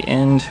that over the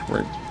end.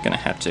 We're going to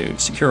have to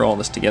secure all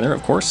this together,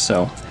 of course,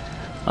 so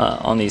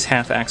on these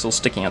half axles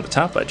sticking out the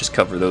top, I just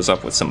cover those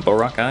up with some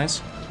Borak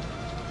eyes.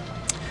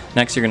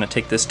 Next you're going to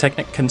take this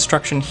Technic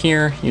construction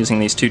here using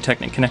these 2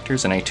 Technic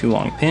connectors and a 2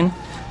 long pin,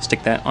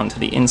 stick that onto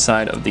the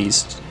inside of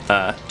these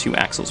 2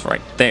 axles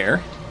right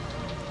there.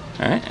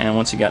 Alright, and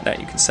once you got that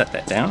you can set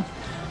that down.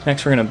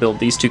 Next we're going to build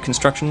these 2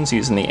 constructions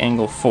using the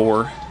angle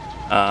 4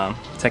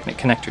 Technic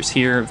connectors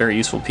here, very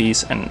useful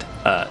piece, and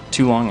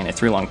 2 long and a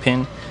 3 long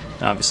pin.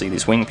 And obviously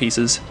these wing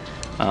pieces.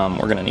 We're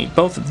going to need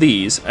both of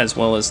these as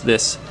well as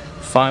this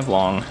 5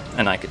 long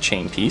Anika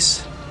chain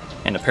piece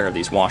and a pair of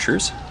these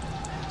washers.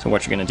 So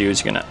what you're going to do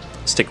is you're going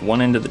to stick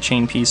one end of the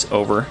chain piece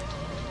over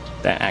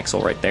that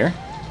axle right there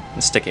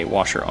and stick a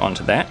washer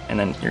onto that, and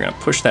then you're going to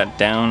push that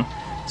down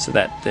so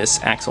that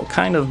this axle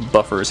kind of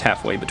buffers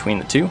halfway between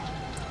the two.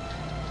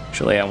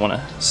 Actually, I want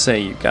to say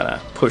you got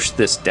to push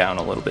this down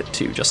a little bit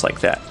too, just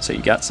like that. So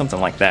you got something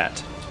like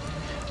that.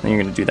 Then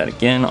you're going to do that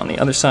again on the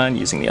other side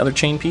using the other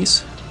chain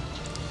piece.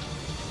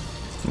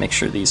 Make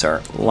sure these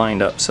are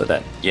lined up so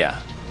that,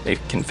 yeah, they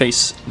can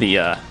face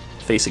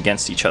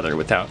against each other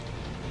without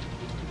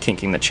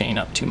kinking the chain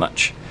up too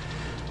much.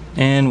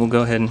 And we'll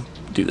go ahead and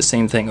do the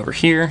same thing over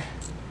here.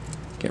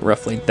 Get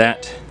roughly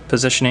that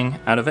positioning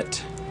out of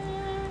it.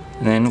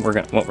 And then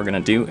what we're gonna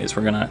do is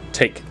we're gonna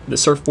take the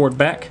surfboard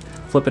back,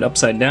 flip it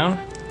upside down,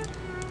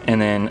 and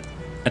then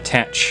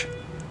attach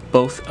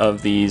both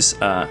of these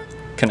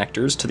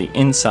connectors to the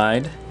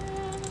inside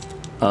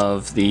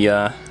of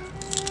the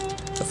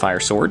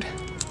fire sword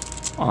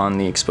on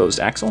the exposed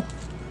axle.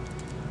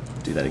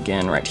 Do that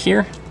again right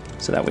here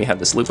so that we have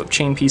this loop of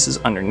chain pieces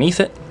underneath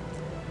it.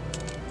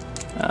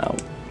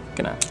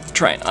 Gonna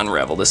try and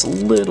unravel this a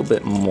little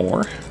bit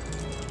more.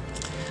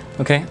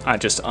 Okay, I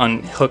just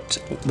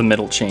unhooked the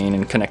middle chain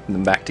and connected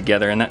them back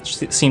together, and that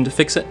seemed to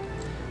fix it.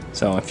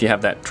 So if you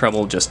have that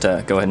trouble, just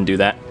go ahead and do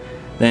that.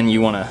 Then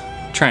you want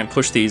to try and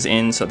push these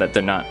in so that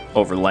they're not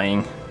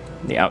overlaying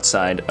the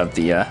outside of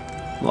the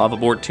lava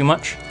board too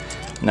much.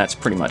 And that's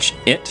pretty much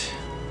it.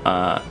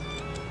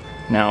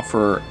 Now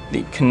for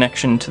the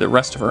connection to the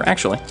rest of her,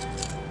 actually,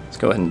 let's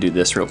go ahead and do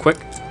this real quick.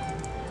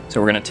 So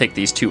we're going to take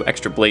these 2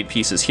 extra blade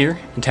pieces here,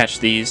 attach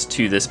these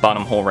to this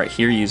bottom hole right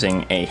here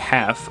using a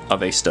half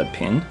of a stud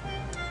pin,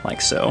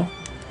 like so.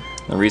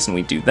 The reason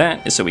we do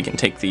that is so we can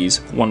take these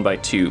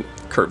 1x2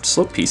 curved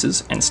slope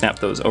pieces and snap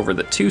those over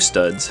the 2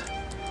 studs,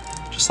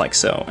 just like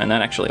so. And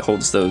that actually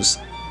holds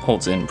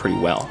in pretty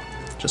well,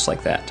 just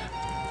like that.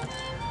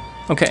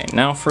 Okay,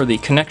 now for the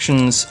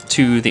connections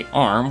to the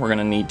arm, we're going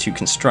to need to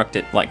construct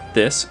it like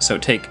this. So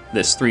take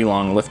this 3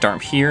 long lift arm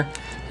here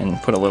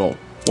and put a little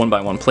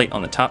 1x1 plate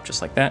on the top,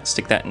 just like that.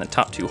 Stick that in the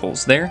top 2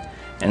 holes there,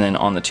 and then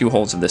on the 2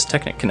 holes of this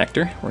Technic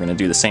connector, we're going to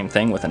do the same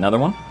thing with another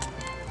one.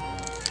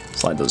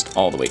 Slide those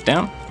all the way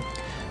down.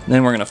 And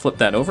then we're going to flip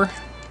that over,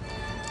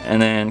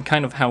 and then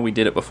kind of how we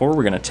did it before,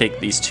 we're going to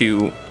take these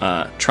 2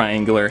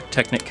 triangular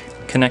Technic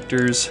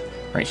connectors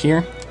right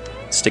here,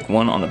 stick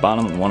one on the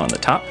bottom and one on the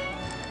top.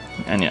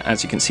 And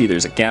as you can see,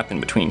 there's a gap in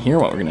between here.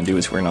 What we're going to do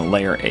is we're going to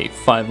layer a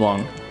 5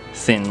 long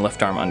thin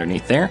lift arm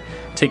underneath there.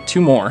 Take 2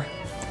 more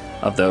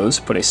of those,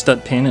 put a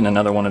stud pin in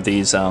another one of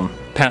these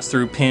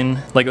pass-through pin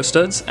Lego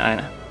studs.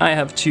 And I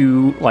have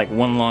 2 like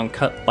 1 long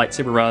cut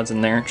lightsaber rods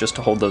in there just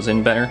to hold those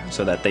in better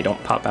so that they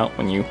don't pop out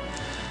when you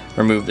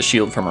remove the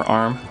shield from her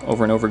arm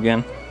over and over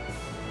again.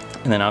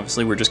 And then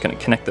obviously we're just going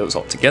to connect those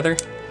all together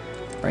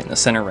right in the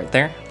center right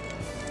there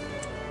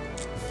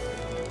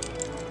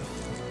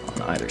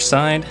on either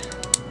side.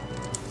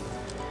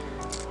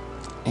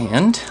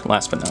 And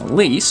last but not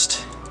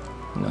least,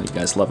 I know you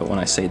guys love it when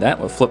I say that,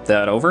 we'll flip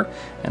that over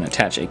and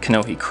attach a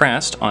Kanohi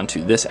crest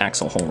onto this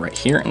axle hole right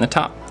here in the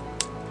top.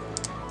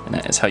 And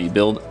that is how you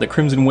build the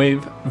Crimson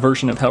Wave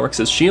version of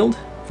Helryx's shield.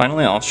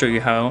 Finally, I'll show you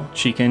how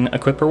she can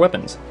equip her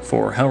weapons.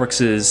 For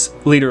Helryx's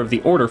Leader of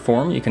the Order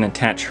form, you can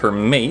attach her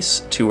mace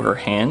to her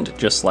hand,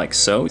 just like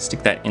so.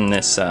 Stick that in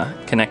this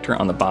connector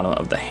on the bottom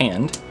of the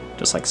hand,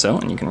 just like so,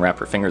 and you can wrap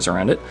her fingers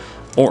around it.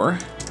 Or,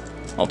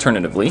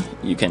 alternatively,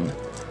 you can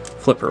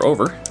flip her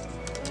over,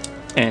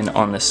 and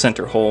on the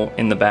center hole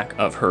in the back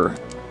of her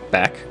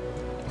back,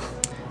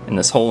 in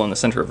this hole in the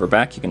center of her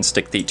back, you can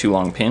stick the 2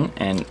 long pin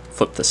and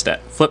flip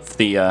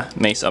the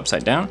mace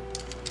upside down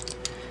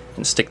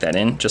and stick that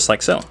in just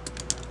like so.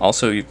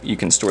 Also, you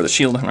can store the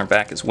shield on her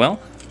back as well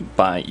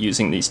by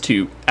using these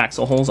 2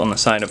 axle holes on the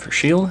side of her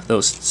shield.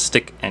 Those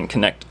stick and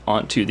connect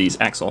onto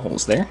these axle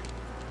holes there.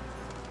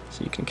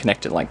 So you can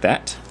connect it like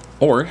that.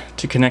 Or,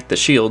 to connect the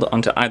shield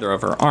onto either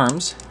of her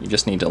arms, you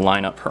just need to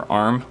line up her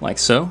arm like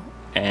so,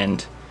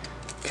 and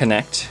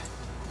connect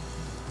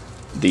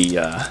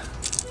this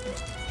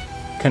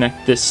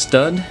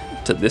stud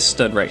to this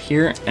stud right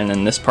here, and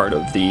then this part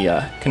of the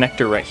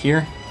connector right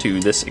here to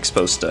this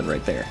exposed stud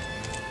right there.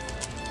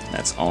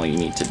 That's all you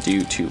need to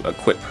do to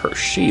equip her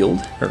shield.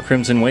 Her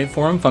Crimson Wave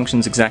form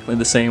functions exactly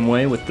the same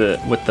way with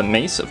the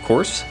mace, of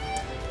course,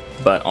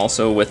 but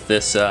also with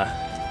this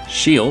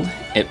shield,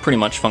 it pretty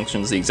much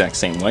functions the exact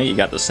same way. You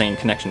got the same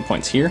connection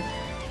points here.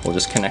 We'll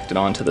just connect it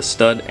onto the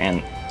stud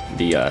and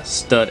the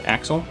stud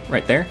axle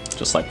right there,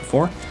 just like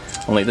before.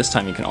 Only this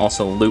time you can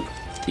also loop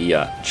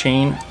the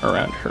chain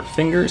around her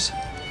fingers,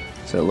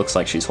 so it looks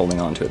like she's holding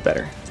on to it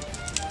better.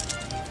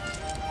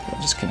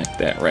 We'll just connect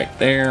that right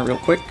there real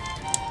quick.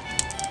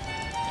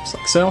 Just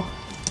like so.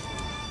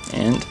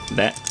 And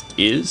that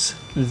is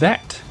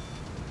that.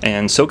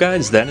 And so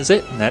guys, that is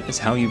it. That is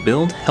how you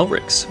build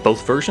Helryx.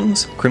 Both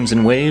versions,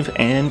 Crimson Wave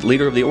and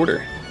Leader of the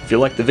Order. If you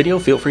liked the video,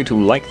 feel free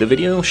to like the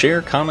video,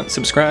 share, comment,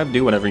 subscribe,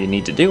 do whatever you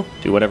need to do.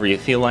 Do whatever you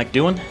feel like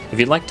doing. If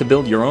you'd like to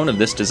build your own of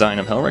this design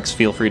of Helryx,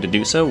 feel free to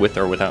do so with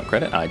or without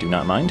credit. I do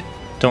not mind.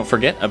 Don't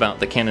forget about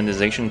the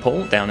canonization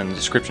poll down in the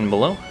description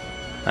below.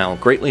 I'll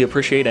greatly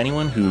appreciate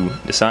anyone who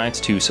decides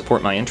to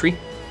support my entry.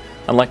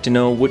 I'd like to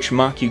know which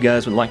MOC you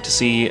guys would like to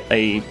see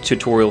a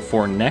tutorial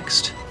for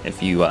next.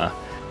 If you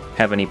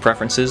have any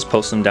preferences,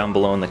 post them down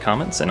below in the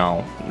comments and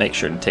I'll make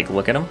sure to take a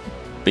look at them.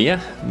 But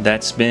yeah,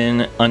 that's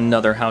been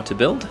another how to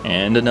build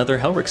and another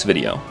Helryx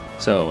video.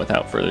 So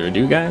without further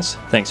ado guys,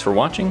 thanks for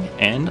watching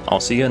and I'll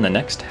see you in the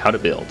next how to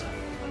build.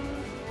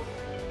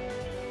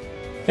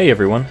 Hey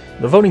everyone,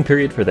 the voting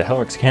period for the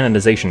Helryx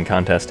canonization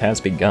contest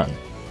has begun.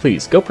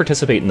 Please, go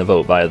participate in the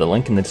vote via the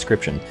link in the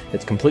description.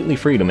 It's completely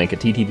free to make a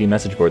TTV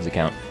message boards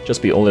account.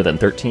 Just be older than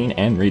 13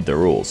 and read the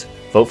rules.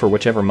 Vote for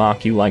whichever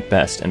MOC you like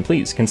best, and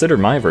please consider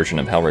my version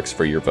of Helryx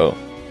for your vote.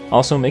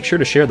 Also, make sure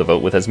to share the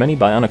vote with as many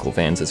BIONICLE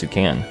fans as you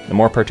can. The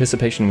more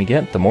participation we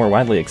get, the more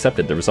widely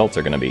accepted the results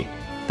are going to be.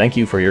 Thank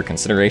you for your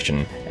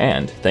consideration,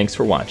 and thanks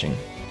for watching.